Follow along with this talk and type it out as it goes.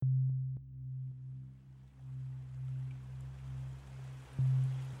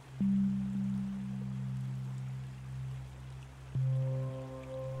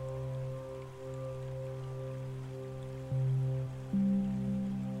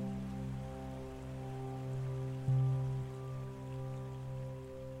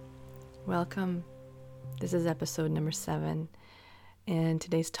welcome. This is episode number 7, and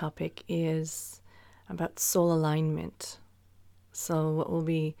today's topic is about soul alignment. So what we'll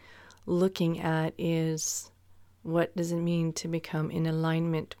be looking at is, what does it mean to become in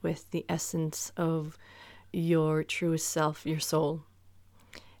alignment with the essence of your truest self, your soul,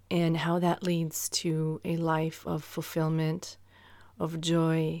 and how that leads to a life of fulfillment, of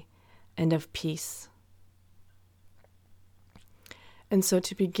joy, and of peace. And so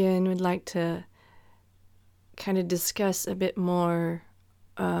to begin, we'd like to kind of discuss a bit more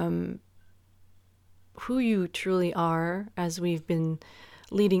who you truly are, as we've been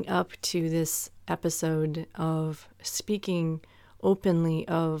leading up to this episode of speaking openly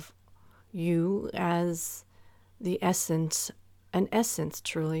of you as the essence, an essence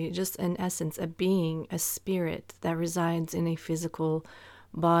truly, just an essence, a being, a spirit that resides in a physical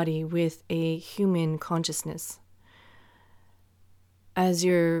body with a human consciousness. As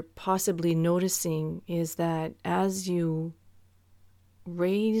you're possibly noticing, is that as you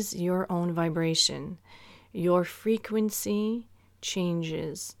raise your own vibration, your frequency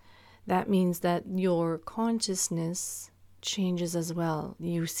changes. That means that your consciousness changes as well.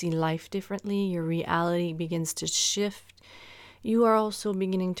 You see life differently, your reality begins to shift. You are also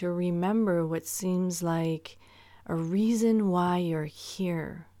beginning to remember what seems like a reason why you're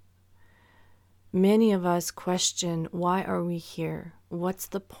here. Many of us question, why are we here? What's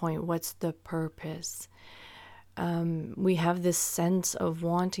the point? What's the purpose? We have this sense of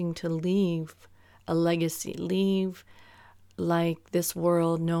wanting to leave a legacy, leave like this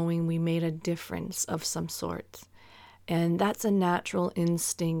world knowing we made a difference of some sort. And that's a natural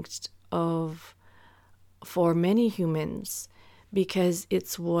instinct for many humans, because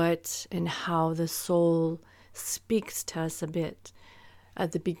it's what and how the soul speaks to us a bit.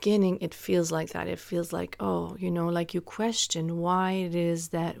 At the beginning, it feels like that. It feels like, like you question why it is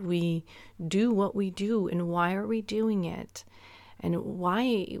that we do what we do and why are we doing it? And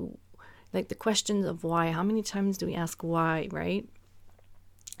why, like the questions of why, how many times do we ask why, right?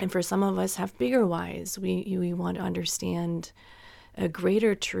 And for some of us have bigger whys. We want to understand a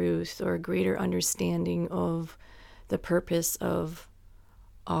greater truth or a greater understanding of the purpose of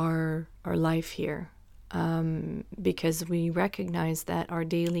our life here. Because we recognize that our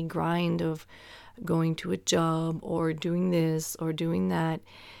daily grind of going to a job or doing this or doing that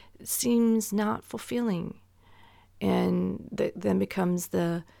seems not fulfilling. And then becomes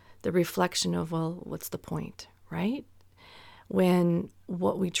the reflection of, well, what's the point, right? When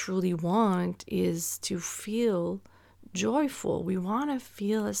what we truly want is to feel joyful. We want to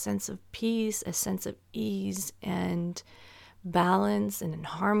feel a sense of peace, a sense of ease and balance and in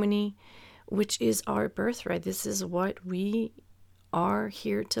harmony, which is our birthright. This is what we are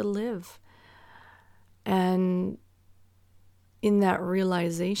here to live. And in that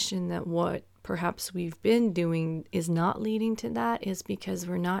realization that what perhaps we've been doing is not leading to that, is because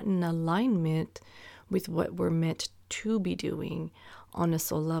we're not in alignment with what we're meant to be doing on a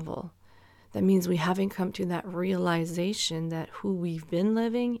soul level. That means we haven't come to that realization that who we've been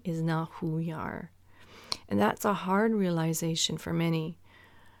living is not who we are. And that's a hard realization for many.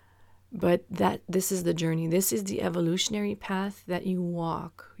 But this is the journey. This is the evolutionary path that you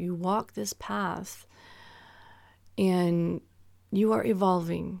walk. You walk this path and you are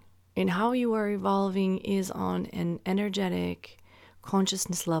evolving. And how you are evolving is on an energetic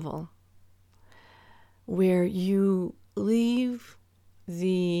consciousness level, where you leave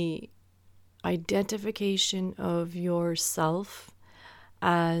the identification of yourself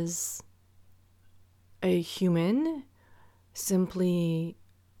as a human, simply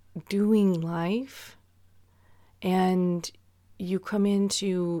doing life, and you come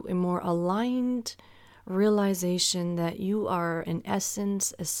into a more aligned realization that you are an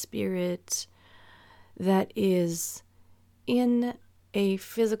essence, a spirit that is in a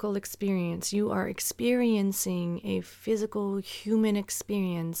physical experience. You are experiencing a physical human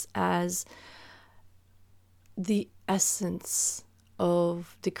experience as the essence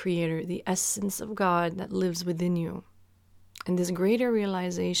of the Creator, the essence of God that lives within you. And this greater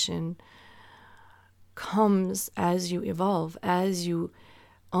realization comes as you evolve, as you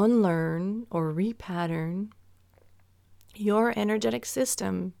unlearn or repattern your energetic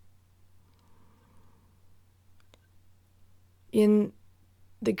system. In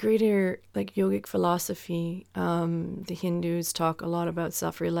the greater yogic philosophy, the Hindus talk a lot about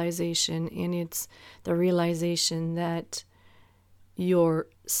self-realization, and it's the realization that your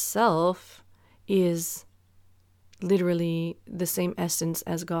self is literally the same essence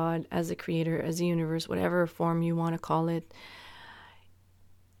as God, as the Creator, as the universe, whatever form you want to call it.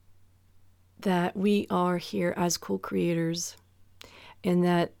 That we are here as co-creators, and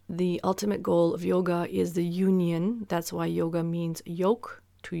that the ultimate goal of yoga is the union. That's why yoga means yoke.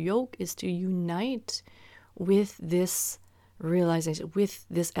 To yoke is to unite with this realization, with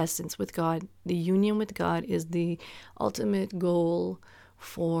this essence, with God. The union with God is the ultimate goal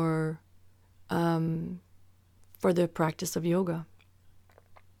for the practice of yoga.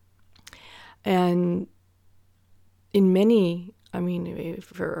 And in many,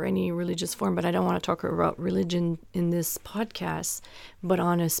 for any religious form, but I don't want to talk about religion in this podcast, but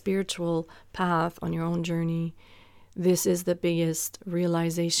on a spiritual path, on your own journey, this is the biggest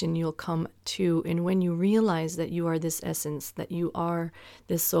realization you'll come to. And when you realize that you are this essence, that you are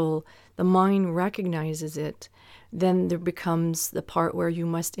this soul, the mind recognizes it, then there becomes the part where you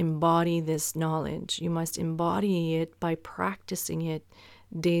must embody this knowledge. You must embody it by practicing it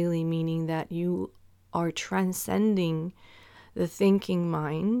daily, meaning that you are transcending the thinking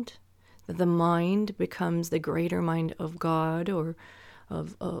mind, that the mind becomes the greater mind of God or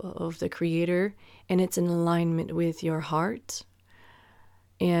of the Creator, and it's in alignment with your heart,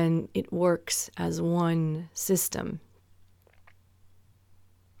 and it works as one system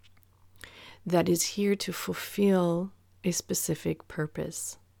that is here to fulfill a specific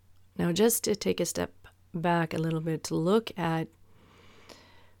purpose. Now, just to take a step back a little bit to look at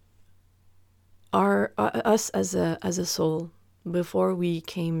us as a soul before we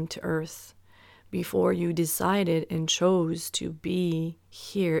came to earth, before you decided and chose to be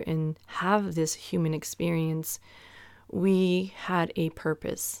here and have this human experience, we had a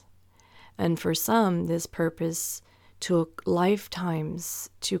purpose. And for some, this purpose took lifetimes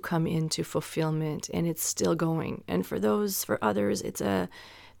to come into fulfillment, and it's still going. And for others,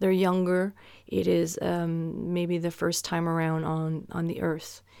 they're younger. It is maybe the first time around on the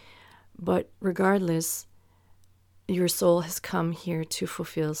earth. But regardless, your soul has come here to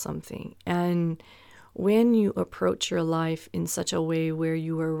fulfill something. And when you approach your life in such a way where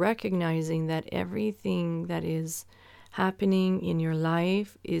you are recognizing that everything that is happening in your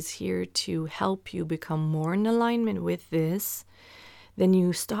life is here to help you become more in alignment with this, then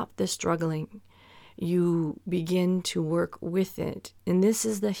you stop the struggling. You begin to work with it. And this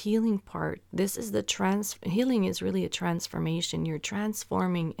is the healing part. This is healing is really a transformation. You're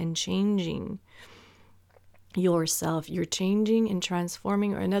transforming and changing yourself. You're changing and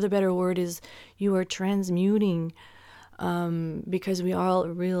transforming, or another better word is you are transmuting, because we are all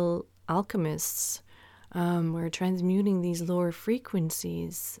real alchemists. We're transmuting these lower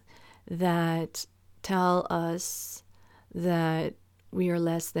frequencies that tell us that we are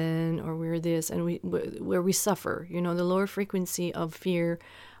less than, or we're this, and where we suffer. The lower frequency of fear,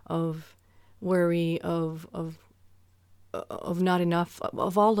 of worry, of not enough,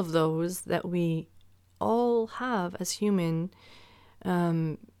 of all of those that we all have as human,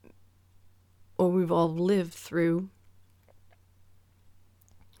 or we've all lived through.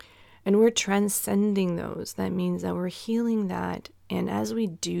 And we're transcending those. That means that we're healing that. And as we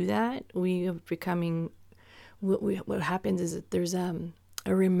do that, we are becoming, what happens is that there's a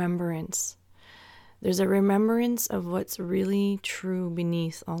remembrance. There's a remembrance of what's really true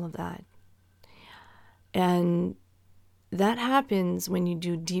beneath all of that. And that happens when you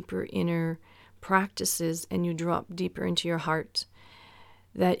do deeper inner practices and you drop deeper into your heart,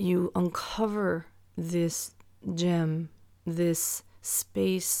 that you uncover this gem, this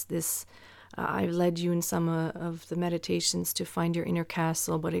space, this I've led you in some of the meditations to find your inner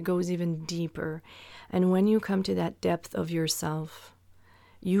castle, but it goes even deeper. And when you come to that depth of yourself,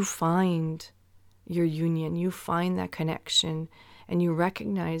 you find your union, you find that connection, and you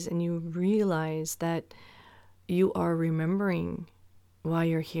recognize and you realize that you are remembering why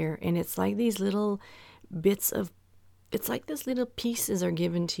you're here. And it's like these little bits of, it's like these little pieces are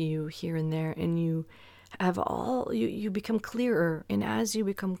given to you here and there, and you have you become clearer. And as you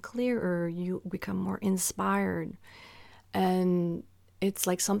become clearer, you become more inspired. And it's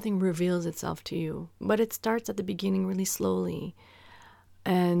like something reveals itself to you. But it starts at the beginning really slowly.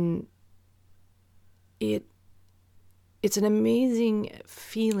 And it's an amazing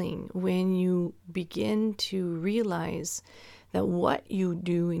feeling when you begin to realize that what you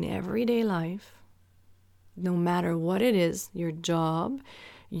do in everyday life, no matter what it is, your job,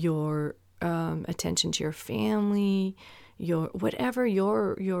 your attention to your family, whatever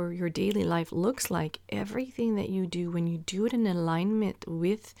your daily life looks like, everything that you do, when you do it in alignment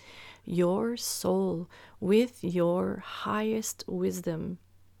with your soul, with your highest wisdom,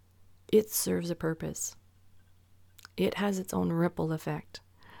 it serves a purpose. It has its own ripple effect.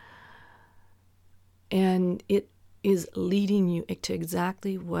 And it is leading you to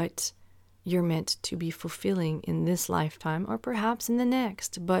exactly what you're meant to be fulfilling in this lifetime, or perhaps in the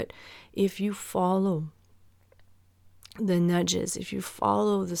next. But if you follow the nudges, if you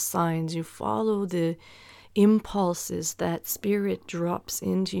follow the signs, you follow the impulses that spirit drops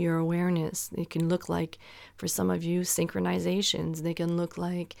into your awareness. It can look like, for some of you, synchronizations. They can look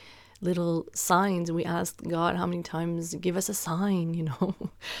like little signs. We ask God how many times, give us a sign,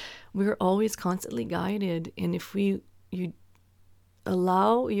 We're always constantly guided. And if you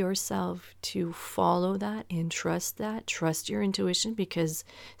allow yourself to follow that and trust your intuition, because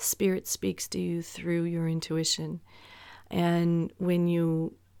spirit speaks to you through your intuition. And when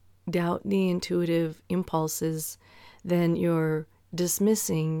you doubt the intuitive impulses, then you're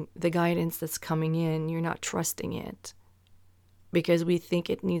dismissing the guidance that's coming in. You're not trusting it because we think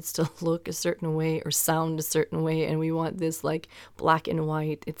it needs to look a certain way or sound a certain way, and we want this like black and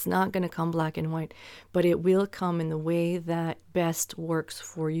white. It's not going to come black and white, but it will come in the way that best works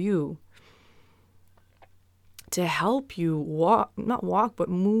for you, to help you but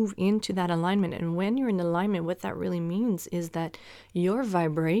move into that alignment. And when you're in alignment, what that really means is that your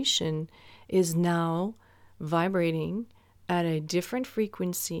vibration is now vibrating at a different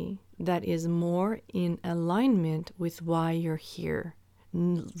frequency that is more in alignment with why you're here,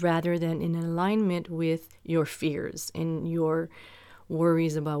 rather than in alignment with your fears and your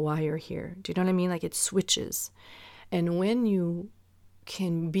worries about why you're here. Do you know what I mean? Like, it switches. And when you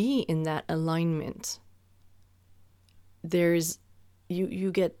can be in that alignment,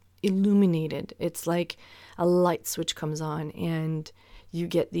 you get illuminated. It's like a light switch comes on and you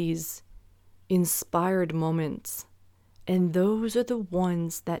get these inspired moments. And those are the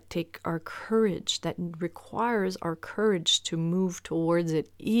ones that take our courage, that requires our courage to move towards it,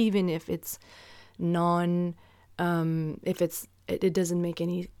 even if it's it doesn't make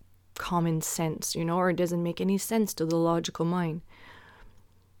any common sense, or it doesn't make any sense to the logical mind.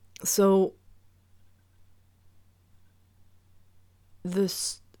 So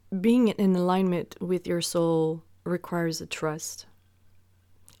this being in alignment with your soul requires a trust.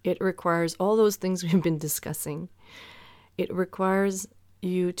 It requires all those things we've been discussing. It requires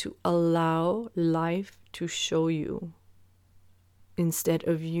you to allow life to show you, instead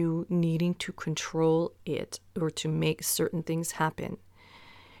of you needing to control it or to make certain things happen.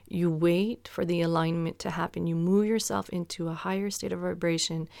 You wait for the alignment to happen. You move yourself into a higher state of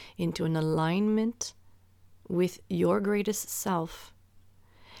vibration, into an alignment with your greatest self,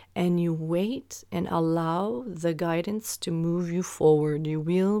 and you wait and allow the guidance to move you forward. You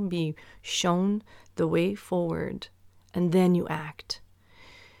will be shown the way forward, and then you act.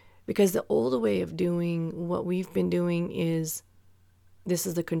 Because the old way of doing what we've been doing is, this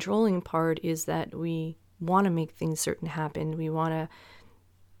is the controlling part, is that we want to make things certain happen. We want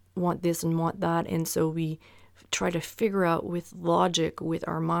this and want that, and so we try to figure out with logic, with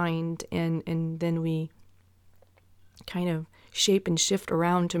our mind, and then we kind of shape and shift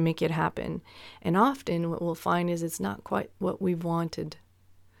around to make it happen. And often what we'll find is it's not quite what we've wanted.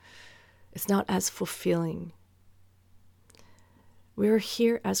 It's not as fulfilling. We're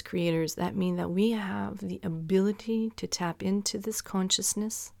here as creators. That means that we have the ability to tap into this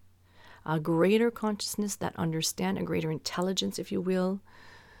consciousness, a greater consciousness that understands, a greater intelligence, if you will,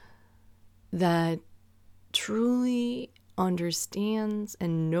 that truly understands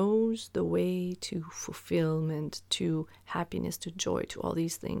and knows the way to fulfillment, to happiness, to joy, to all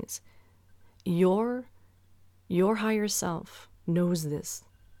these things. Your higher self knows this,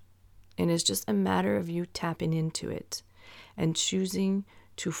 and it's just a matter of you tapping into it and choosing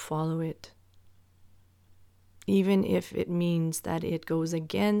to follow it, even if it means that it goes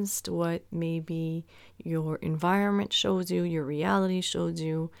against what maybe your environment shows you, your reality shows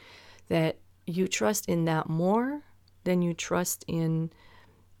you, that you trust in that more than you trust in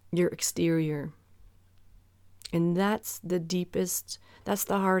your exterior. And that's the deepest, that's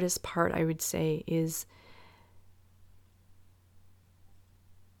the hardest part, I would say, is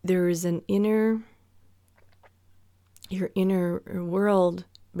there is an your inner world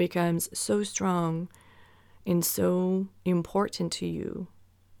becomes so strong and so important to you.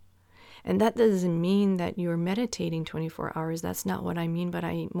 And that doesn't mean that you're meditating 24 hours. That's not what I mean. But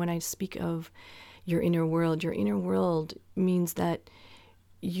when I speak of your inner world means that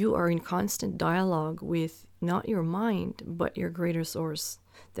you are in constant dialogue with not your mind, but your greater source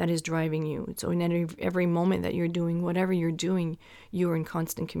that is driving you. So in every moment that you're doing whatever you're doing, you are in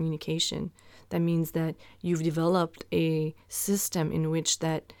constant communication. That means that you've developed a system in which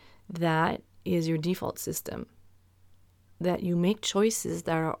that is your default system. That you make choices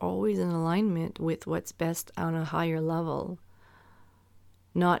that are always in alignment with what's best on a higher level,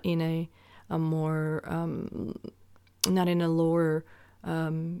 not in a more, not in a lower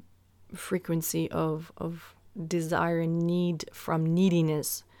frequency of desire and need from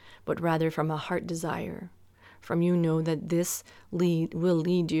neediness, but rather from a heart desire, from you, know that this will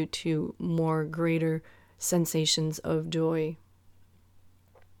lead you to more greater sensations of joy.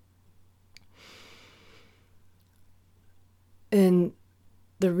 And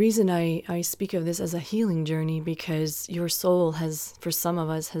the reason I speak of this as a healing journey, because your soul has, for some of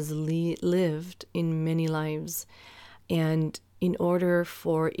us, has lived in many lives. And in order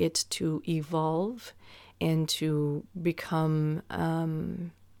for it to evolve and to become,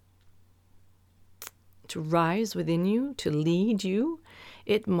 to rise within you, to lead you,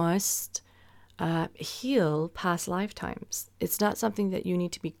 it must heal past lifetimes. It's not something that you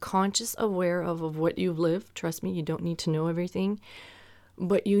need to be conscious, aware of what you've lived. Trust me, you don't need to know everything.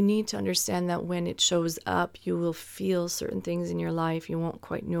 But you need to understand that when it shows up, you will feel certain things in your life. You won't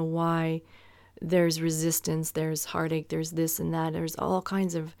quite know why. There's resistance, there's heartache, there's this and that. There's all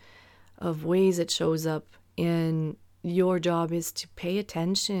kinds of ways it shows up. And your job is to pay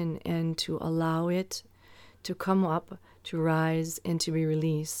attention and to allow it to come up, to rise, and to be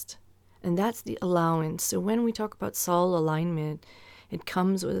released. And that's the allowance. So when we talk about soul alignment, it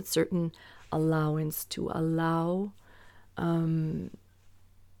comes with a certain allowance to allow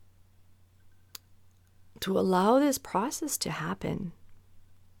this process to happen.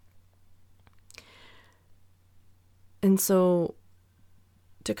 And so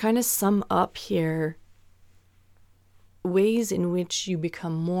to kind of sum up here, ways in which you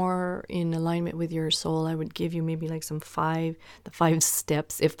become more in alignment with your soul, I would give you maybe like the 5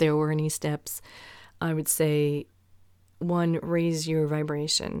 steps, if there were any steps. I would say 1, raise your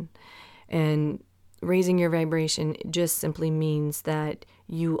vibration. And raising your vibration just simply means that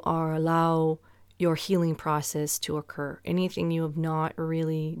you allow your healing process to occur. Anything you have not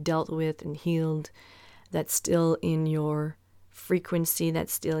really dealt with and healed, that's still in your frequency,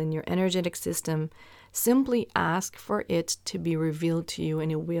 that's still in your energetic system, simply ask for it to be revealed to you,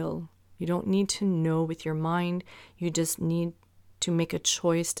 and it will. You don't need to know with your mind. You just need to make a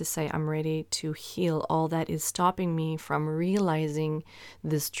choice to say, I'm ready to heal all that is stopping me from realizing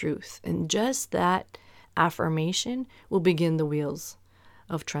this truth. And just that affirmation will begin the wheels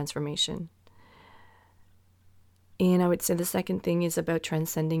of transformation. And I would say the second thing is about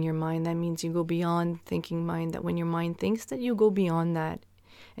transcending your mind. That means you go beyond thinking mind, that when your mind thinks, that you go beyond that.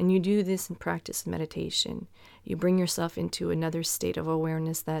 And you do this in practice of meditation. You bring yourself into another state of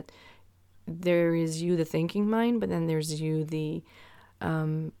awareness that there is you, the thinking mind, but then there's you, the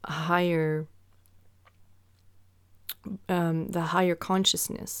higher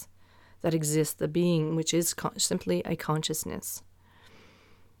consciousness that exists, the being, which is simply a consciousness.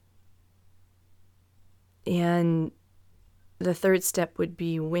 And the third step would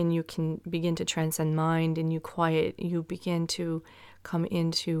be when you can begin to transcend mind and you begin to come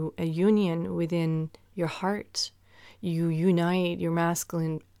into a union within your heart. You unite your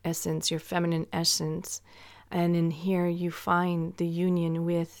masculine essence, your feminine essence, and in here you find the union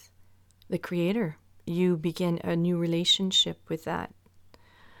with the Creator. You begin a new relationship with that.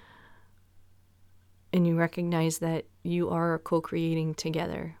 And you recognize that you are co-creating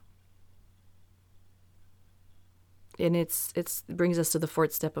together. And it brings us to the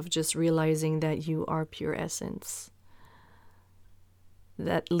fourth step of just realizing that you are pure essence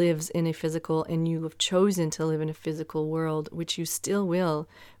that lives in a physical, and you have chosen to live in a physical world, which you still will,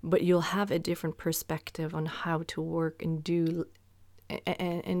 but you'll have a different perspective on how to work and do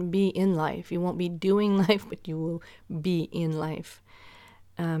and be in life. You won't be doing life, but you will be in life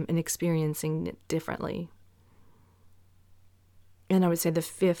and experiencing it differently. And I would say the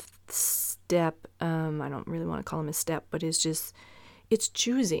fifth step, I don't really want to call him a step, but it's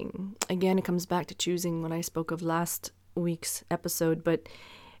choosing. Again, it comes back to choosing what I spoke of last week's episode, but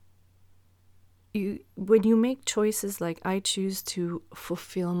when you make choices like I choose to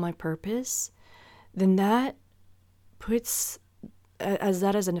fulfill my purpose, then that puts as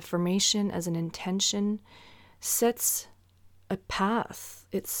an affirmation, as an intention, sets a path.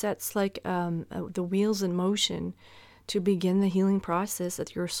 It sets like the wheels in motion to begin the healing process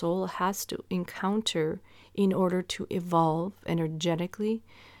that your soul has to encounter in order to evolve energetically,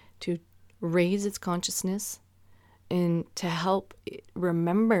 to raise its consciousness, and to help it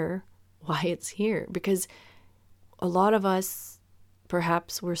remember why it's here. Because a lot of us,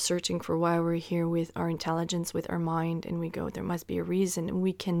 perhaps we're searching for why we're here with our intelligence, with our mind, and we go, there must be a reason. And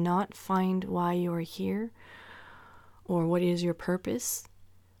we cannot find why you're here or what is your purpose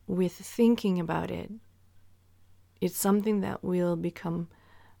with thinking about it. It's something that will become,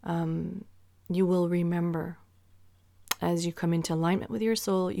 you will remember. As you come into alignment with your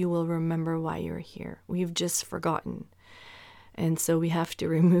soul, you will remember why you're here. We've just forgotten. And so we have to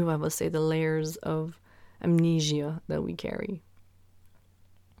remove, I will say, the layers of amnesia that we carry.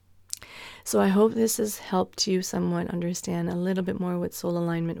 So I hope this has helped you somewhat understand a little bit more what soul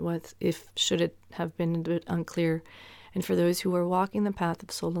alignment was, if should it have been a bit unclear. And for those who are walking the path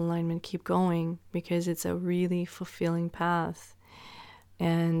of soul alignment, keep going, because it's a really fulfilling path.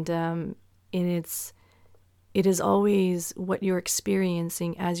 And it is always what you're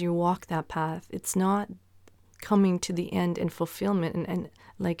experiencing as you walk that path. It's not coming to the end and fulfillment, and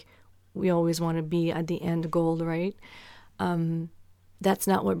like we always want to be at the end goal, right? That's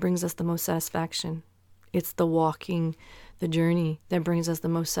not what brings us the most satisfaction. It's the walking, the journey that brings us the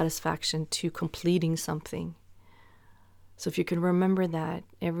most satisfaction to completing something. So if you can remember that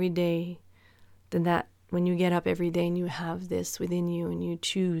every day, then that when you get up every day and you have this within you and you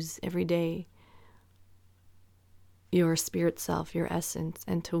choose every day your spirit self, your essence,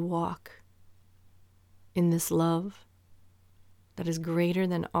 and to walk in this love that is greater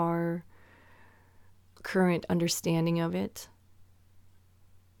than our current understanding of it,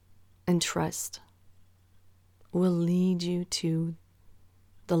 and trust will lead you to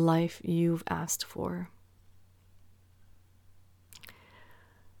the life you've asked for.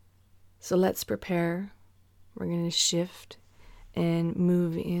 So let's prepare. We're going to shift and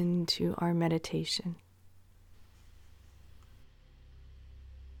move into our meditation.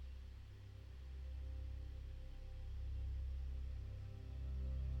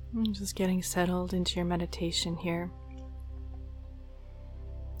 Just getting settled into your meditation here.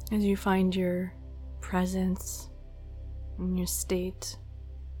 As you find your presence and your state,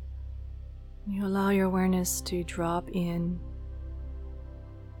 you allow your awareness to drop in,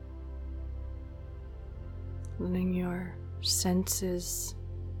 letting your senses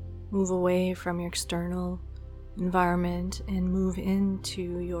move away from your external environment and move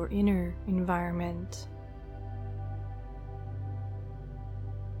into your inner environment.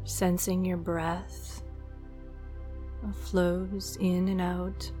 Sensing your breath flows in and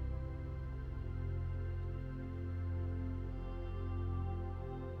out.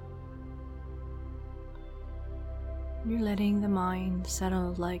 You're letting the mind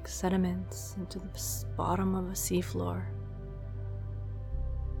settle like sediments into the bottom of a seafloor.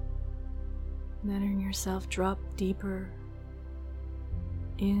 Letting yourself drop deeper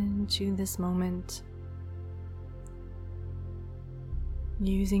into this moment.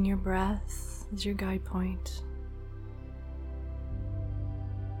 Using your breath as your guide point.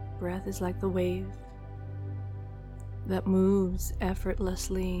 Breath is like the wave that moves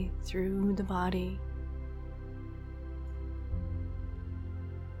effortlessly through the body,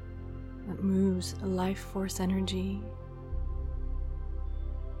 that moves life force energy.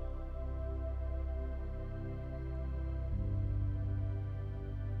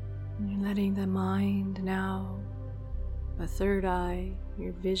 And you're letting the mind now, the third eye,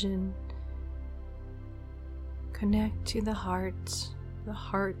 your vision, connect to the heart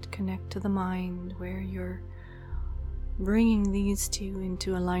connect to the mind, where you're bringing these two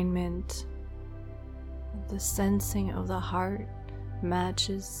into alignment. The sensing of the heart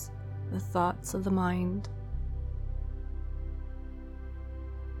matches the thoughts of the mind.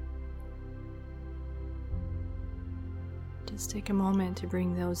 Just take a moment to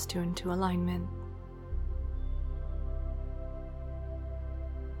bring those two into alignment.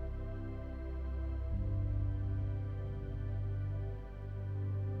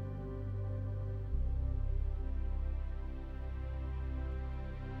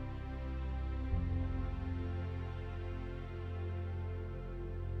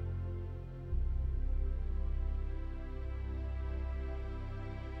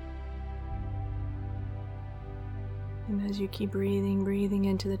 And as you keep breathing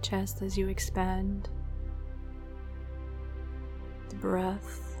into the chest as you expand, the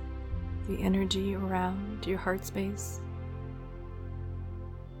breath, the energy around your heart space.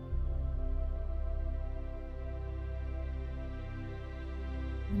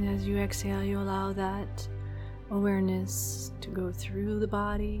 And as you exhale, you allow that awareness to go through the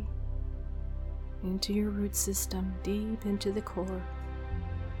body, into your root system, deep into the core.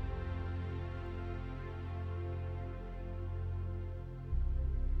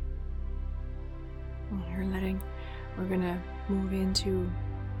 We're gonna move into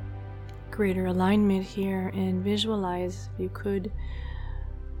greater alignment here and visualize, if you could,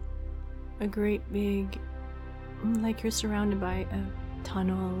 a great big, like you're surrounded by a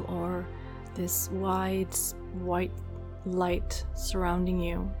tunnel or this wide white light surrounding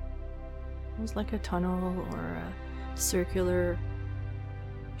you. It's like a tunnel or a circular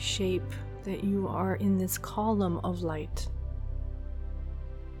shape that you are in this column of light.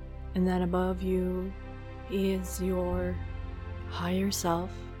 And that above you is your higher self,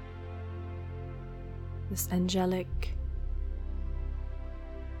 this angelic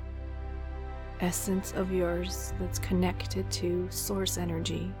essence of yours that's connected to source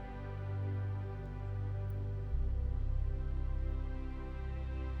energy.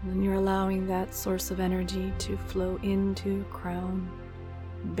 And you're allowing that source of energy to flow into your crown,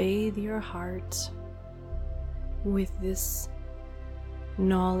 bathe your heart with this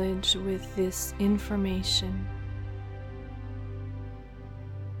knowledge, with this information.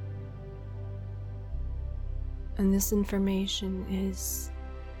 And this information is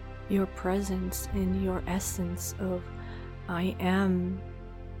your presence in your essence of I am.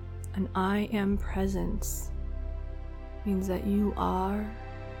 An I am presence means that you are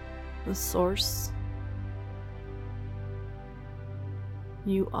the source.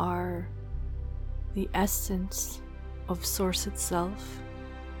 You are the essence of source itself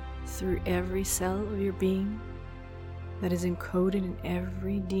through every cell of your being that is encoded in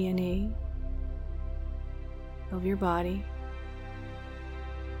every DNA of your body.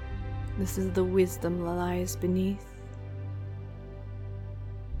 This is the wisdom that lies beneath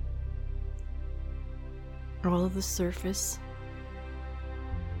all of the surface.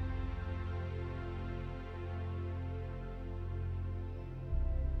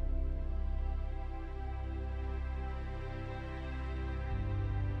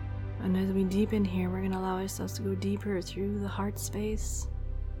 And as we deepen here, we're going to allow ourselves to go deeper through the heart space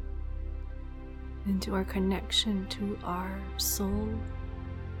into our connection to our soul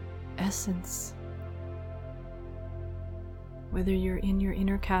essence. Whether you're in your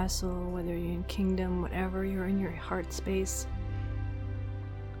inner castle, whether you're in kingdom, whatever you're in your heart space,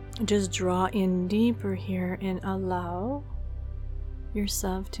 just draw in deeper here and allow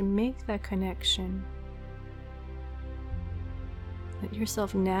yourself to make that connection. Let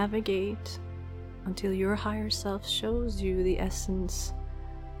yourself navigate until your higher self shows you the essence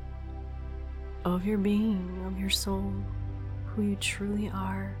of your being, of your soul, who you truly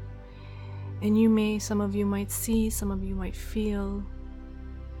are. And some of you might see, some of you might feel.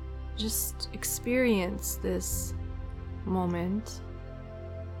 Just experience this moment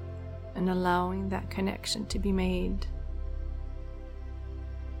and allowing that connection to be made.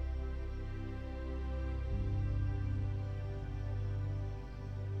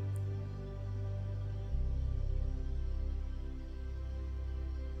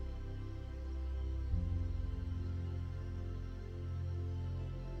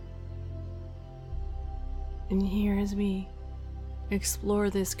 And here, as we explore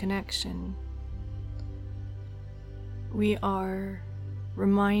this connection, we are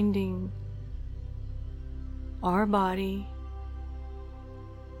reminding our body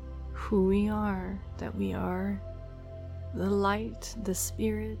who we are, that we are the light, the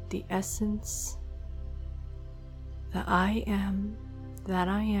spirit, the essence, the I am, that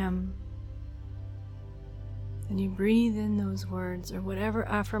I am. And you breathe in those words or whatever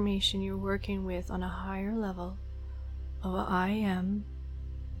affirmation you're working with on a higher level of I am.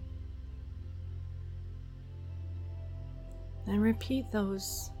 And repeat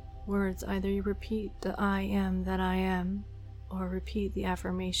those words. Either you repeat the I am, that I am, or repeat the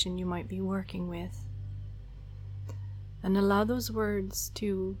affirmation you might be working with. And allow those words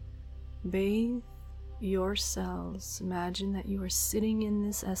to bathe your cells. Imagine that you are sitting in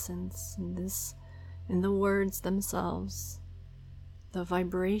this essence, in the words themselves, the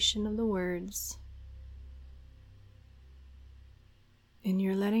vibration of the words. And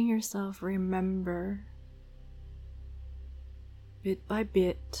you're letting yourself remember bit by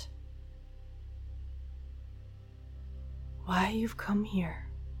bit why you've come here.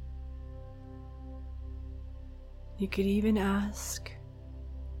 You could even ask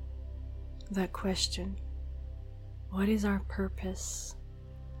that question, what is our purpose?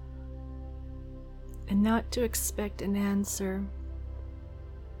 And not to expect an answer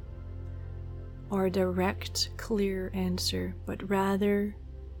or a direct, clear answer, but rather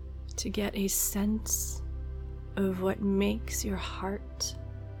to get a sense of what makes your heart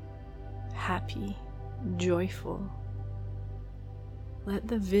happy, joyful. Let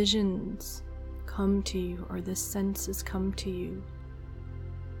the visions come to you, or the senses come to you.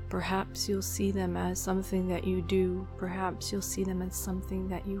 Perhaps you'll see them as something that you do. Perhaps you'll see them as something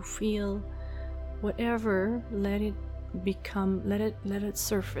that you feel. Whatever, let it become, let it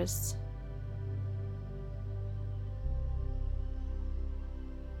surface.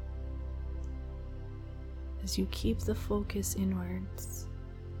 As you keep the focus inwards,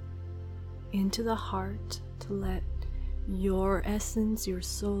 into the heart, to let your essence, your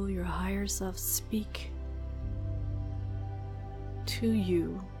soul, your higher self speak to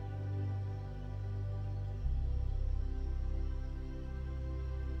you.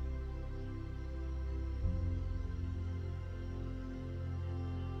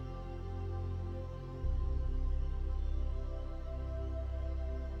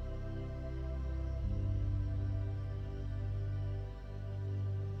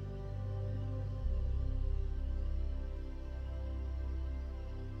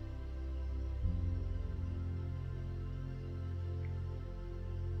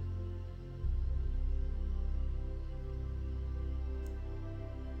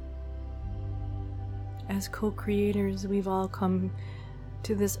 as co-creators, we've all come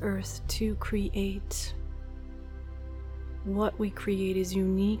to this earth to create. What we create is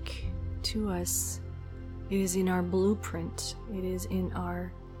unique to us. It is in our blueprint. It is in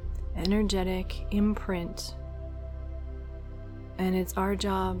our energetic imprint. And it's our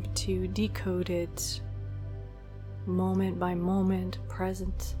job to decode it moment by moment,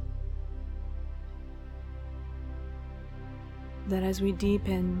 present. That as we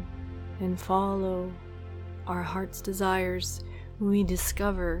deepen and follow our heart's desires, we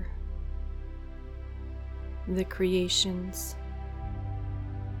discover the creations.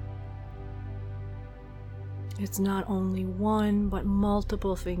 It's not only one, but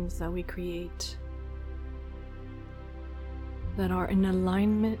multiple things that we create that are in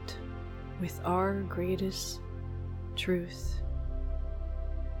alignment with our greatest truth.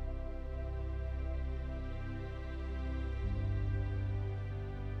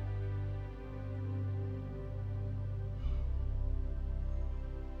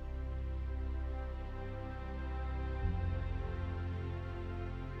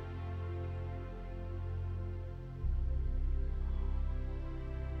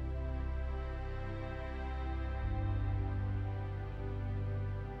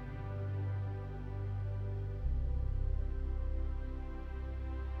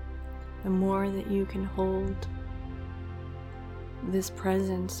 The more that you can hold this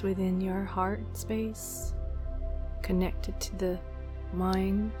presence within your heart space, connected to the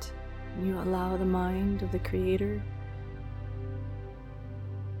mind, you allow the mind of the Creator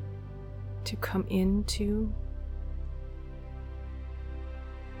to come into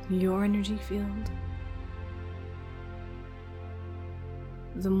your energy field,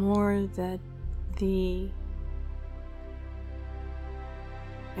 the more that the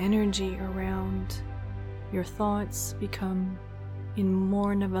energy around your thoughts become in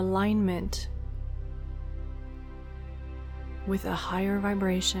more of alignment with a higher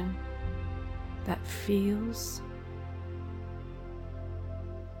vibration that feels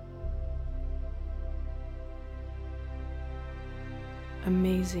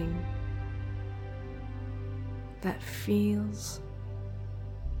amazing, that feels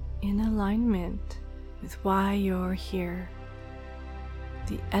in alignment with why you're here.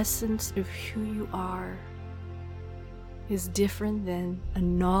 The essence of who you are is different than a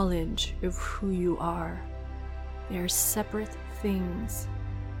knowledge of who you are. They are separate things.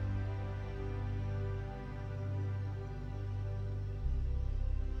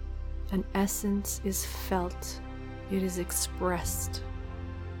 An essence is felt, it is expressed.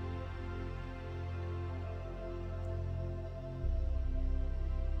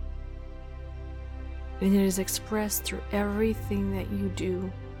 And it is expressed through everything that you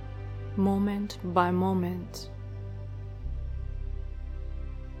do, moment by moment.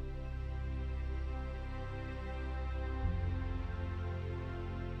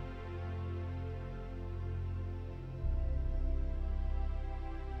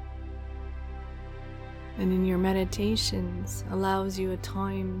 And in your meditations allows you a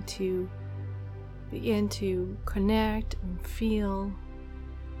time to begin to connect and feel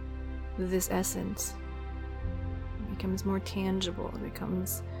this essence. Becomes more tangible, it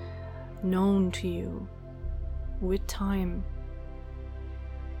becomes known to you with time.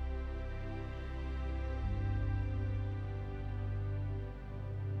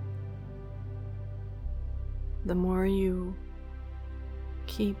 The more you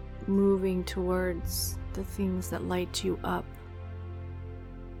keep moving towards the things that light you up,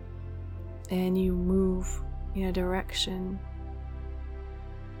 and you move in a direction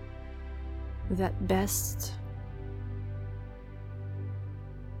that best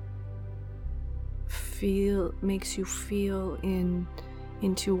makes you feel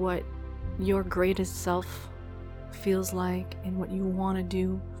into what your greatest self feels like and what you want to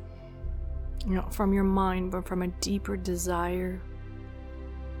do, not from your mind but from a deeper desire.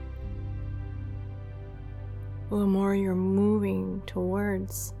 The more you're moving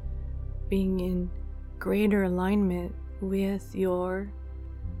towards being in greater alignment with your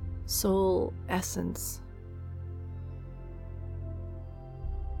soul essence,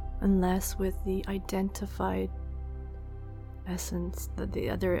 and less with the identified essence, the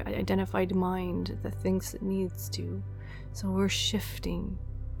other identified mind that thinks it needs to. So we're shifting.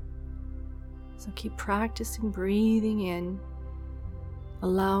 So keep practicing breathing in,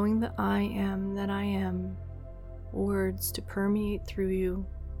 allowing the I am that I am words to permeate through you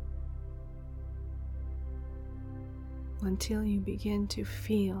until you begin to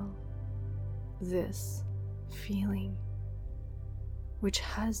feel this feeling, which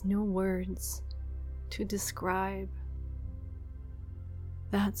has no words to describe.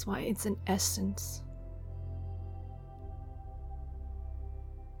 That's why it's an essence.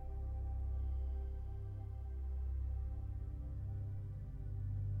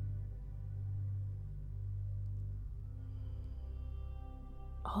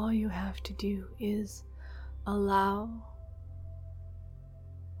 all you have to do is allow,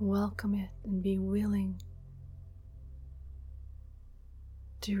 welcome it, and be willing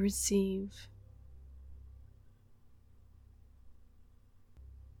to receive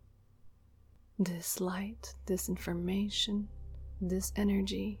this light, this information, this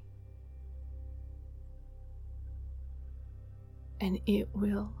energy, and it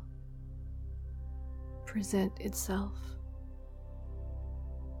will present itself.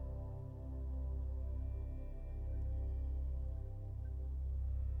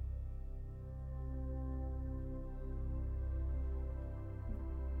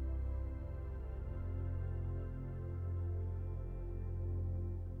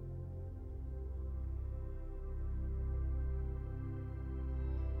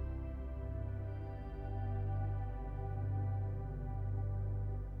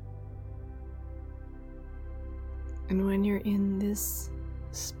 And when you're in this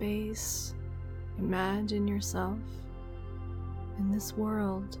space, imagine yourself in this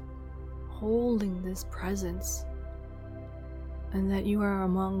world, holding this presence, and that you are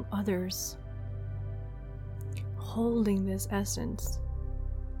among others, holding this essence,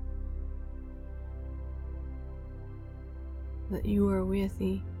 that you are with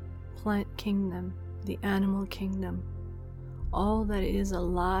the plant kingdom, the animal kingdom. All that is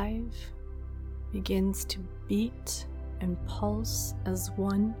alive begins to beat and pulse as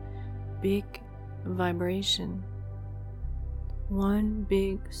one big vibration, one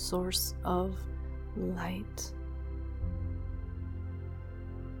big source of light.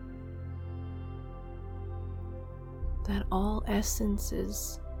 That all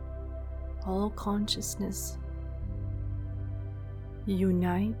essences, all consciousness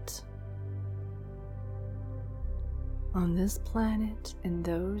unite on this planet and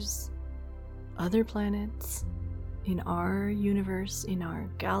those other planets in our universe, in our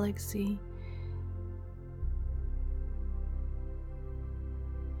galaxy.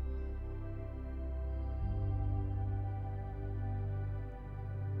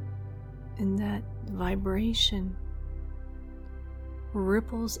 And that vibration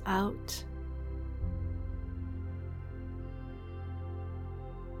ripples out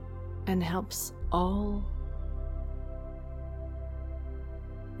and helps all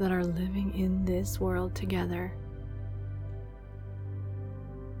that are living in this world together.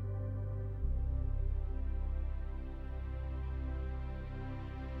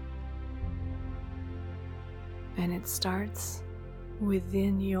 And it starts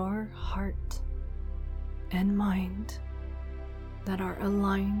within your heart and mind that are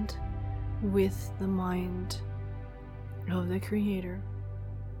aligned with the mind of the Creator.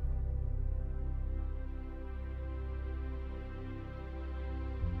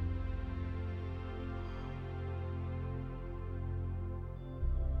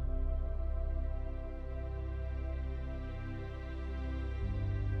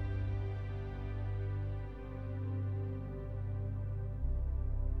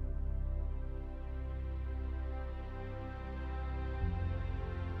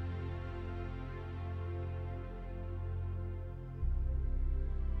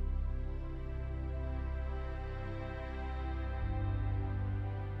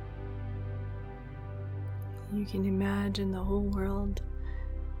 You can imagine the whole world,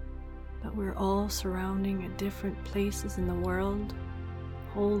 that we're all surrounding at different places in the world,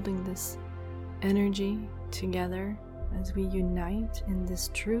 holding this energy together as we unite in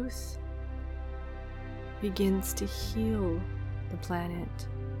this truth, begins to heal the planet.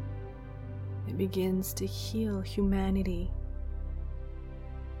 It begins to heal humanity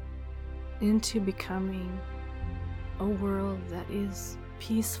into becoming a world that is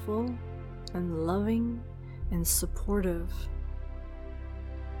peaceful and loving and supportive,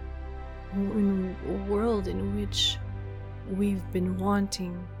 in a world in which we've been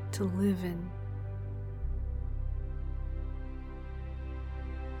wanting to live in.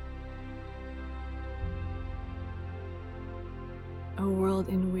 A world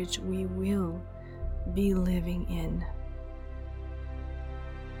in which we will be living in.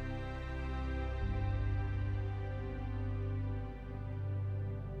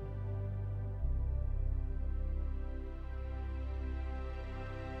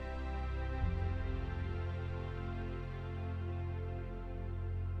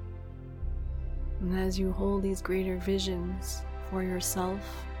 And as you hold these greater visions for yourself,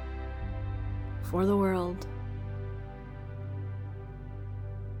 for the world,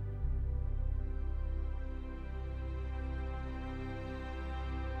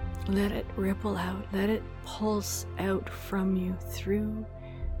 let it ripple out, let it pulse out from you through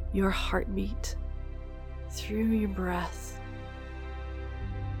your heartbeat, through your breath,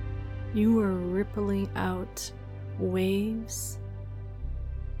 You are rippling out waves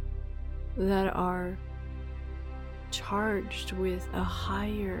that are charged with a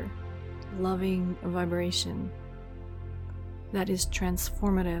higher loving vibration that is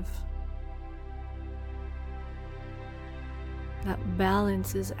transformative, that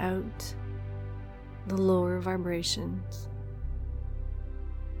balances out the lower vibrations.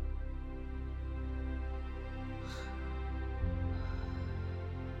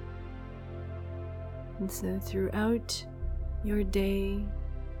 And so throughout your day,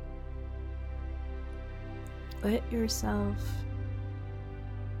 let yourself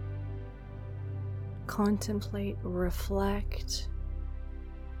contemplate, reflect,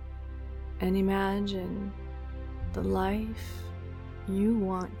 and imagine the life you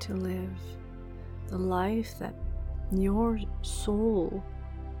want to live, the life that your soul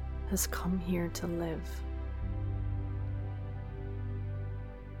has come here to live.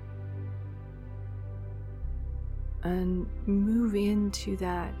 And move into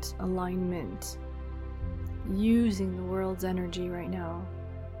that alignment using the world's energy right now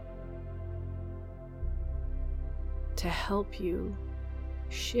to help you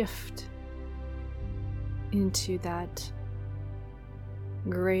shift into that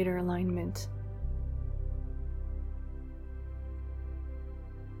greater alignment.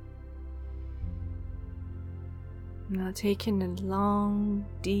 Now take in a long,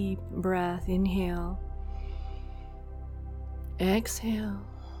 deep breath. Inhale. Exhale.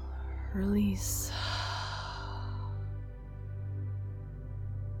 Release.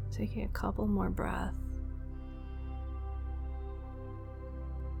 Taking a couple more breaths.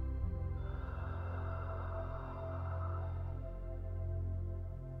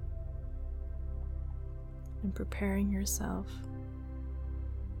 And preparing yourself.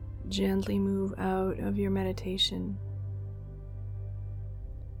 Gently move out of your meditation.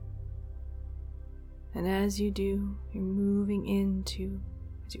 And as you do, you're moving into,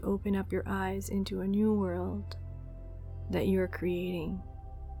 as you open up your eyes, into a new world that you're creating.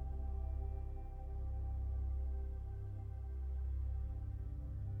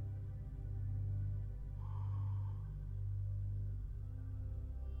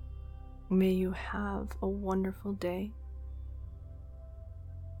 May you have a wonderful day.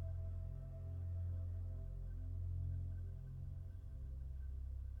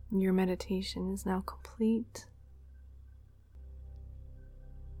 Your meditation is now complete.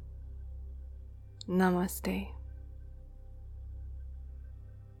 Namaste.